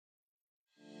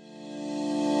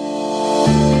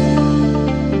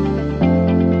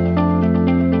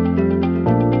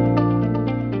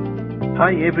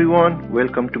everyone,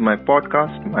 welcome to my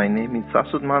podcast. My name is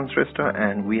Sasud Mansresta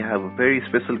and we have a very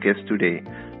special guest today.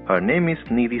 Her name is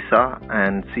Nidhi Shah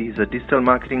and she is a digital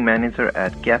marketing manager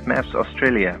at GapMaps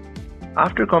Australia.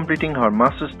 After completing her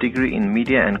master's degree in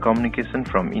media and communication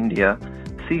from India,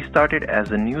 she started as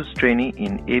a news trainee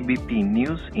in ABP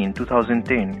News in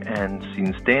 2010 and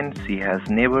since then she has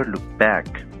never looked back.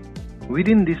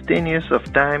 Within these 10 years of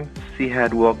time, she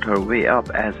had worked her way up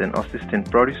as an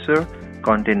assistant producer,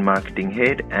 content marketing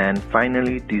head, and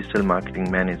finally digital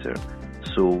marketing manager.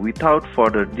 So without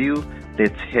further ado,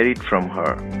 let's hear it from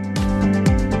her.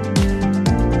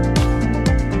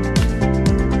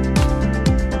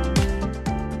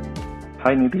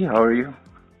 Hi Nidhi, how are you?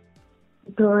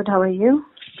 Good, how are you?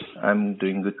 I'm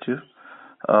doing good too.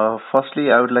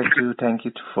 Firstly, I would like to thank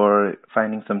you for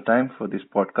finding some time for this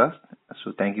podcast.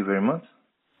 So thank you very much.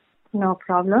 No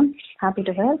problem. Happy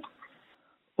to help.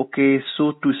 Okay,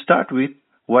 so to start with,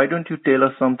 why don't you tell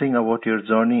us something about your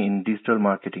journey in digital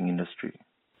marketing industry?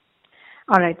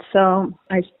 All right, so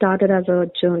I started as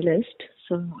a journalist.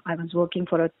 So I was working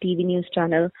for a TV news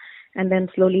channel and then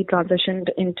slowly transitioned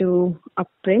into a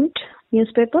print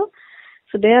newspaper.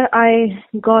 So there I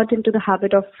got into the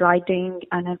habit of writing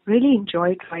and I really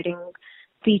enjoyed writing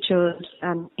features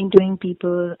and interviewing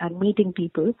people and meeting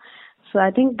people. So I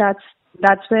think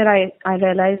that's where I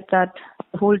realized that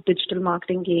the whole digital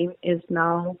marketing game is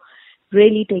now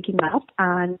really taking up,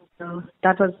 and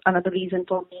that was another reason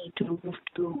for me to move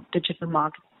to digital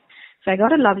marketing. So I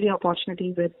got a lovely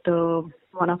opportunity with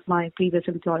one of my previous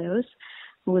employers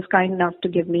who was kind enough to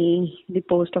give me the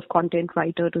post of content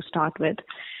writer to start with.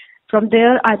 From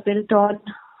there, I built on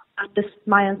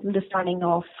my understanding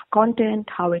of content,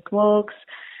 how it works,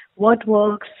 what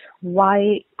works,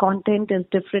 why content is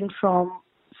different from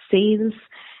sales,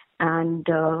 and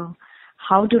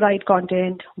how to write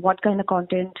content, what kind of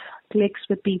content clicks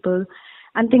with people,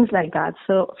 and things like that.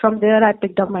 So from there, I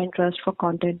picked up my interest for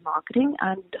content marketing,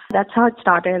 and that's how it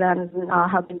started. And I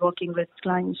have been working with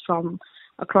clients from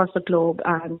across the globe,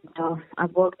 and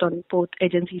I've worked on both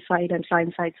agency side and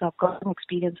client side, so I've got an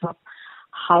experience of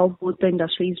how both the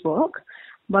industries work.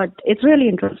 But it's really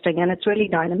interesting and it's really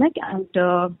dynamic, and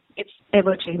it's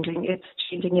ever changing. It's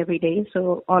changing every day.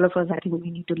 So all of us, I think,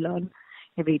 we need to learn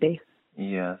every day.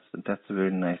 Yes, that's a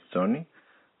very nice journey.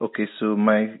 Okay, so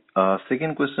my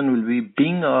second question will be,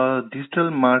 being a digital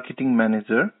marketing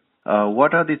manager,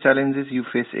 what are the challenges you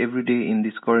face every day in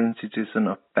this current situation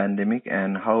of pandemic,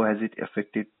 and how has it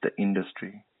affected the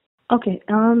industry? Okay,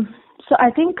 so I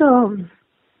think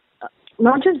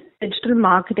not just digital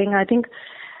marketing, I think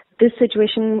this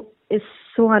situation is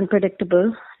so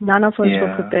unpredictable. None of us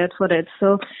were prepared for it.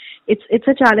 So it's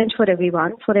a challenge for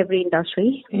everyone, for every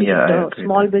industry, be it a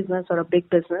small business or a big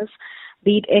business,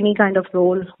 be it any kind of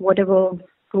role, whatever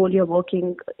role you're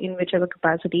working in, whichever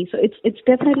capacity. So it's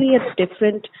definitely a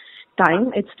different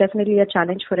time. It's definitely a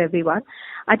challenge for everyone.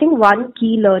 I think one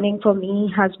key learning for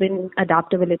me has been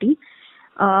adaptability.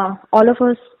 All of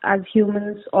us as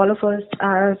humans, all of us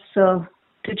as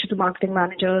digital marketing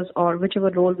managers or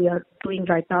whichever role we are doing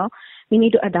right now, we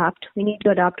need to adapt. We need to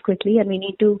adapt quickly, and we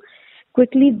need to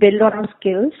quickly build on our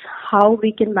skills, how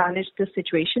we can manage this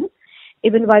situation,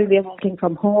 even while we are working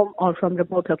from home or from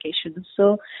remote locations.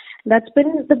 So that's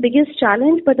been the biggest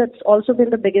challenge, but that's also been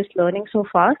the biggest learning so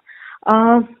far.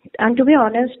 And to be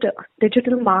honest,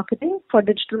 digital marketing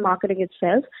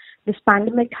itself, this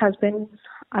pandemic has been,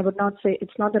 I would not say,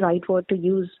 it's not the right word to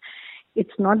use.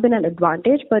 It's not been an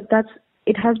advantage, but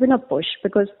it has been a push,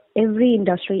 because every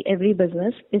industry, every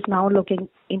business is now looking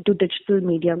into digital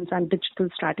mediums and digital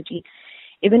strategy.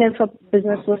 Even if a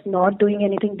business was not doing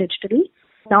anything digitally,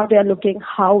 now they are looking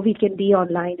how we can be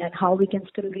online and how we can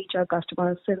still reach our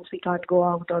customers since we can't go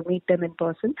out or meet them in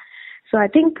person. So I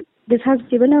think this has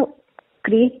given a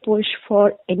great push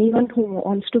for anyone who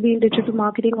wants to be in digital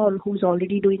marketing or who's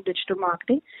already doing digital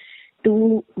marketing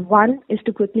to, one, is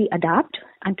to quickly adapt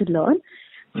and to learn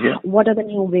what are the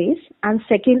new ways. And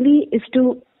secondly is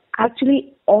to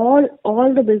actually all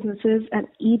the businesses and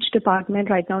each department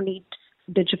right now need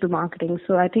digital marketing.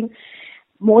 So I think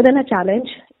more than a challenge,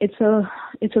 it's a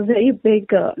very big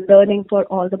learning for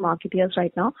all the marketeers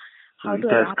right now. It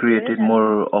has created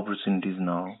more opportunities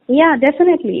now. Yeah,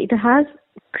 definitely. It has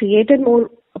created more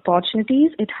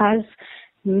opportunities. It has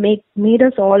made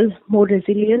us all more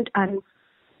resilient, and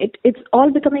it's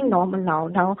all becoming normal now.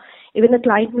 Now, even the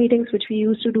client meetings which we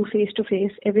used to do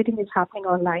face-to-face, everything is happening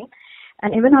online.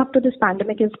 And even after this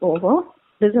pandemic is over,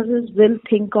 businesses will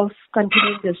think of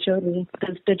continuing this journey,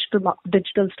 this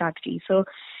digital strategy. So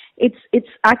it's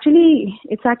actually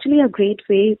a great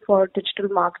way for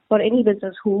for any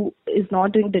business who is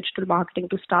not doing digital marketing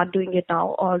to start doing it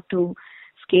now, or to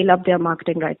scale up their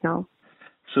marketing right now.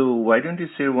 So why don't you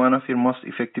share one of your most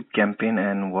effective campaign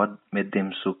and what made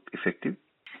them so effective?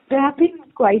 There have been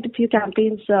quite a few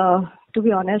campaigns, to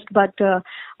be honest, but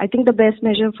I think the best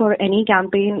measure for any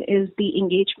campaign is the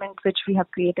engagement which we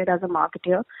have created as a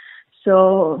marketer.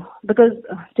 So, because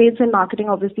sales and marketing,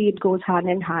 obviously, it goes hand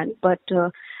in hand, but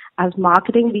as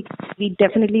marketing, we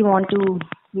definitely want to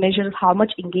measure how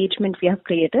much engagement we have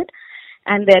created.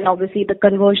 And then obviously the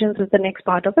conversions is the next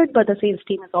part of it, but the sales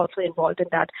team is also involved in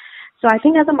that. So I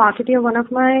think as a marketer,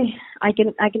 I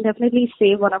can definitely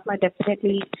say one of my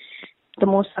definitely the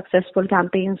most successful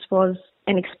campaigns was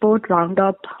an export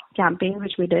roundup campaign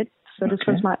which we did. So this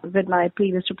was with my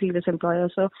previous employer.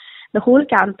 So the whole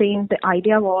campaign, the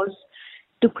idea was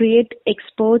to create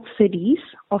export cities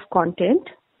of content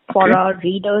for our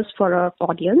readers, for our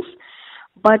audience,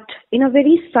 but in a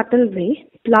very subtle way,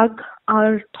 plug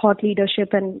our thought leadership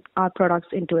and our products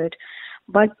into it.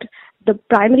 But the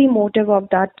primary motive of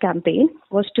that campaign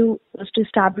was to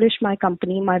establish my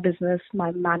company, my business,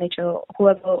 my manager,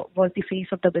 whoever was the face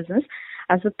of the business,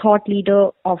 as a thought leader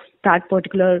of that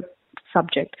particular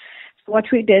subject. So what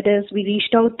we did is we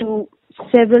reached out to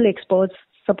several experts.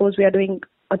 Suppose we are doing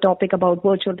a topic about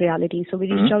virtual reality. So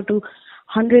we reached out to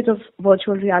hundreds of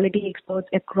virtual reality experts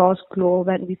across globe,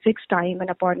 and we fixed time and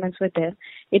appointments with them.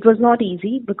 It was not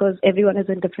easy because everyone is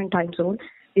in different time zone.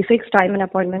 We fixed time and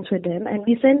appointments with them, and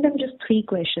we sent them just 3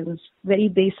 questions, very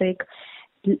basic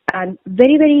and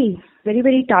very, very, very,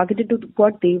 very targeted to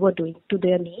what they were doing, to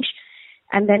their niche.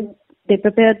 And then they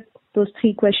prepared those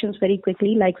 3 questions very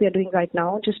quickly, like we are doing right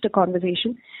now, just a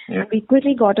conversation. Yeah. And we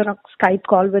quickly got on a Skype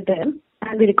call with them,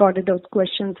 and we recorded those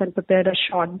questions and prepared a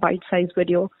short bite-sized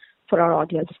video for our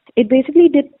audience. It basically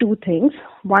did 2 things.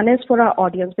 One is for our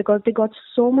audience, because they got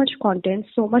so much content,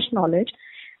 so much knowledge,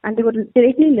 and they were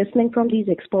directly listening from these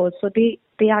experts. So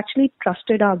they actually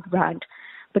trusted our brand,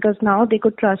 because now they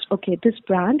could trust, okay, this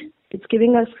brand, it's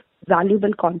giving us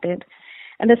valuable content.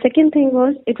 And the second thing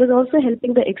was, it was also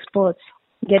helping the experts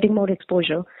getting more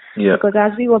exposure. Yeah. Because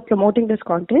as we were promoting this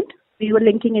content, we were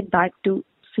linking it back to,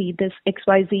 see, this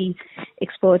XYZ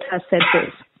expert has said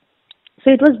this. So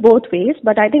it was both ways,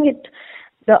 but I think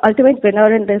the ultimate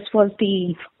winner in this was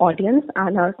the audience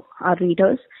and our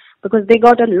readers, because they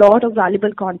got a lot of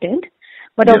valuable content.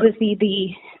 But obviously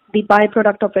the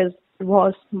byproduct of it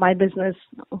was my business,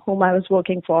 whom I was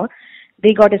working for.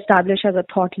 They got established as a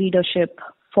thought leadership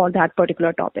for that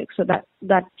particular topic. So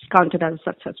that's counted as a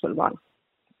successful one.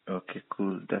 Okay,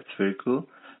 cool. That's very cool.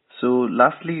 So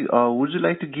lastly, would you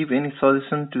like to give any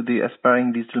suggestion to the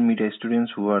aspiring digital media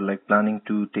students who are planning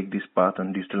to take this path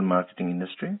on digital marketing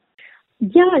industry?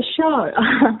 Yeah, sure.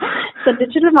 So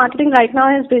digital marketing right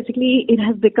now is basically, it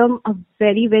has become a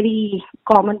very, very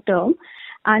common term.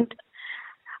 And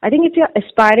I think if you're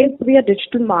aspiring to be a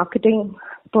digital marketing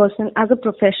person as a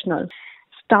professional,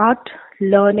 start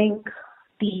learning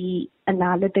the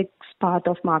analytics part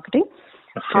of marketing,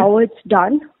 how it's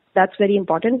done. That's very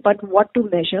important, but what to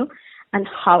measure and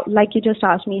how, like you just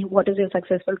asked me, what is your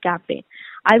successful campaign?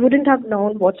 I wouldn't have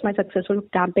known what's my successful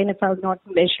campaign if I was not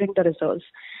measuring the results.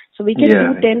 So we can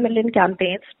do 10 million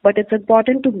campaigns, but it's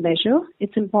important to measure,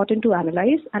 it's important to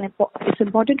analyze, and it's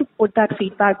important to put that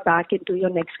feedback back into your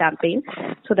next campaign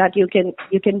so that you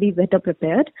can be better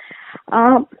prepared.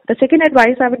 The second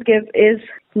advice I would give is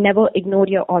never ignore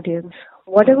your audience.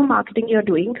 Whatever marketing you're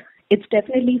doing, it's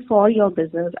definitely for your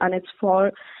business and it's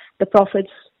for the profits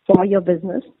for your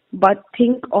business, but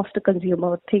think of the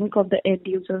consumer, think of the end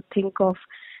user, think of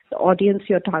the audience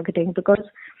you're targeting, because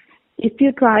if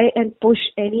you try and push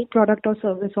any product or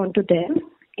service onto them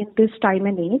in this time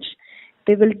and age,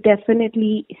 they will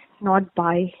definitely not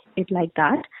buy it like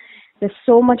that. There's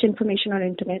so much information on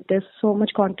internet, there's so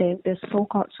much content, there's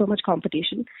so much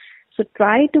competition. So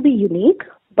try to be unique,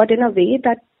 but in a way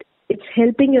that it's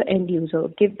helping your end user,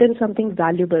 give them something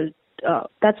valuable.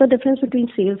 That's the difference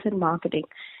between sales and marketing.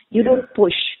 You don't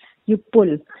push, you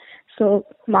pull. So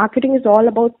marketing is all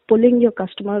about pulling your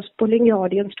customers, pulling your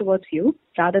audience towards you,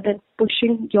 rather than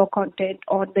pushing your content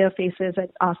on their faces and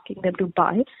asking them to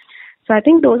buy. So I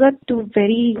think those are 2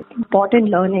 very important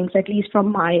learnings, at least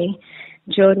from my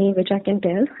journey, which I can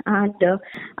tell. And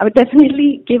I would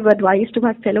definitely give advice to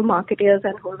my fellow marketers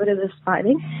and whoever is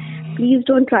aspiring. Please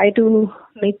don't try to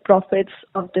make profits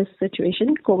of this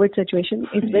situation, COVID situation.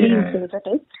 It's very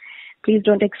insensitive. Please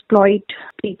don't exploit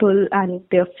people and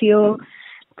their fear.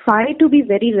 Try to be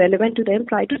very relevant to them.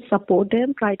 Try to support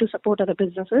them. Try to support other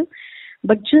businesses.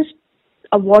 But just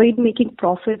avoid making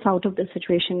profits out of this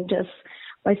situation just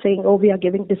by saying, oh, we are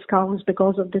giving discounts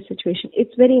because of this situation.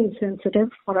 It's very insensitive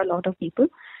for a lot of people.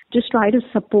 Just try to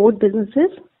support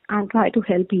businesses and try to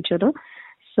help each other.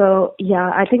 So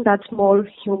yeah, I think that's more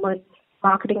human.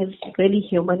 Marketing is really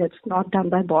human. It's not done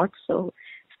by bots. So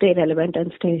stay relevant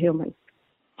and stay human.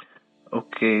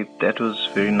 Okay, that was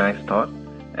very nice thought.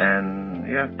 And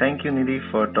yeah, thank you, Nidhi,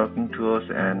 for talking to us.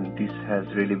 And this has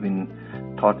really been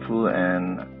thoughtful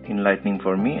and enlightening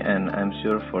for me, and I'm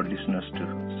sure for listeners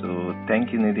too. So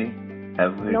thank you, Nidhi.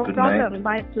 Have a very good night. No problem.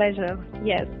 My pleasure.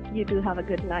 Yes, you too have a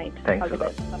good night. Thanks a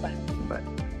lot. Bye-bye. Bye.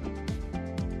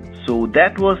 So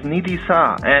that was Nidhi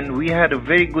Shah, and we had a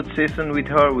very good session with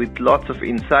her with lots of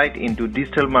insight into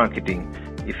digital marketing.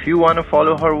 If you want to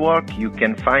follow her work, you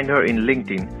can find her in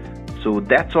LinkedIn. So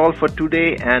that's all for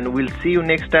today, and we'll see you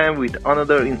next time with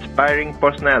another inspiring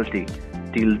personality.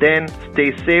 Till then,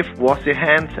 stay safe, wash your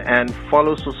hands, and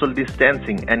follow social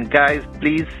distancing. And guys,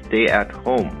 please stay at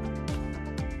home.